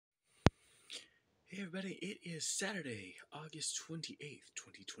Hey everybody, it is Saturday, August 28th,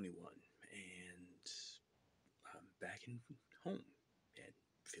 2021, and I'm back in home, and it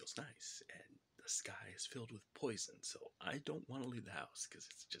feels nice, and the sky is filled with poison, so I don't want to leave the house, because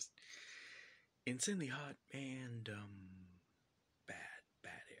it's just insanely hot, and, bad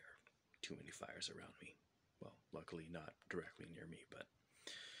air. Too many fires around me. Well, luckily not directly near me, but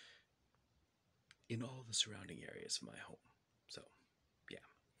in all the surrounding areas of my home, so, yeah.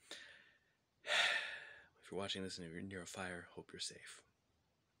 If you're watching this and you're near a fire, hope you're safe.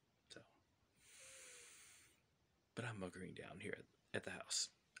 So, but I'm muggering down here at the house.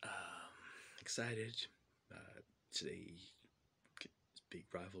 Excited. Today, big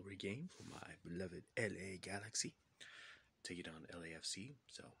rivalry game for my beloved LA Galaxy. Take it on LAFC.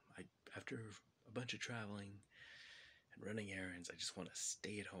 So, after a bunch of traveling and running errands, I just want to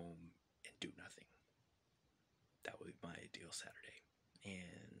stay at home and do nothing. That would be my ideal Saturday.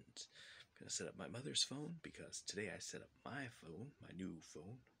 And I'm going to set up my mother's phone because today I set up my phone, my new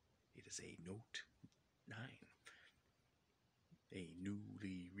phone. It is a Note 9. A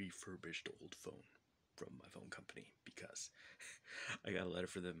newly refurbished old phone from my phone company because I got a letter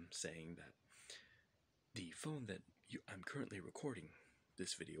for them saying that the phone that I'm currently recording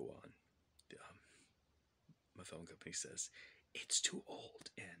this video on, my phone company says it's too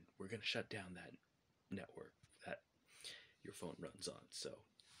old and we're going to shut down that network that your phone runs on. So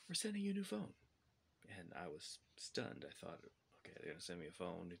we're sending you a new phone. And I was stunned. I thought, okay, they're going to send me a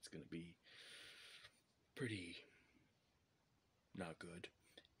phone. It's going to be pretty not good.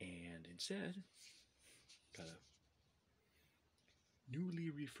 And instead, got a newly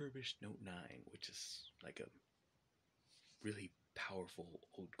refurbished Note 9, which is like a really powerful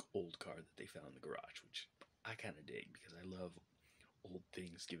old car that they found in the garage, which I kind of dig because I love old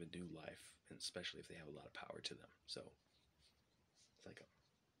things given new life, and especially if they have a lot of power to them. So it's like a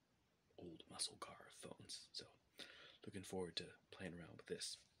old muscle car of phones. So looking forward to playing around with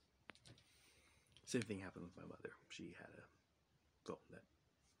this. Same thing happened with my mother. She had a phone that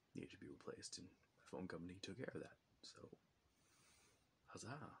needed to be replaced, and my phone company took care of that. So huzzah,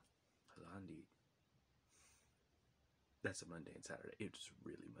 huzzah indeed. That's a mundane Saturday. It's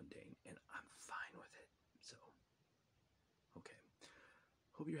really mundane, and I'm fine with it. So, okay.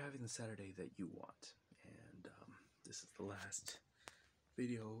 Hope you're having the Saturday that you want. And this is the last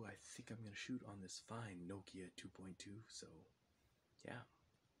video I think I'm going to shoot on this fine Nokia 2.2. So, yeah,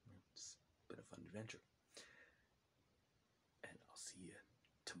 it's been a fun adventure. And I'll see you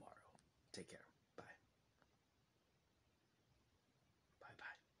tomorrow. Take care. Bye.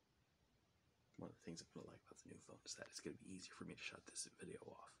 Bye-bye. One of the things I'm going to like about the new phone is that it's going to be easier for me to shut this video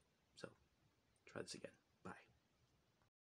off. So, try this again.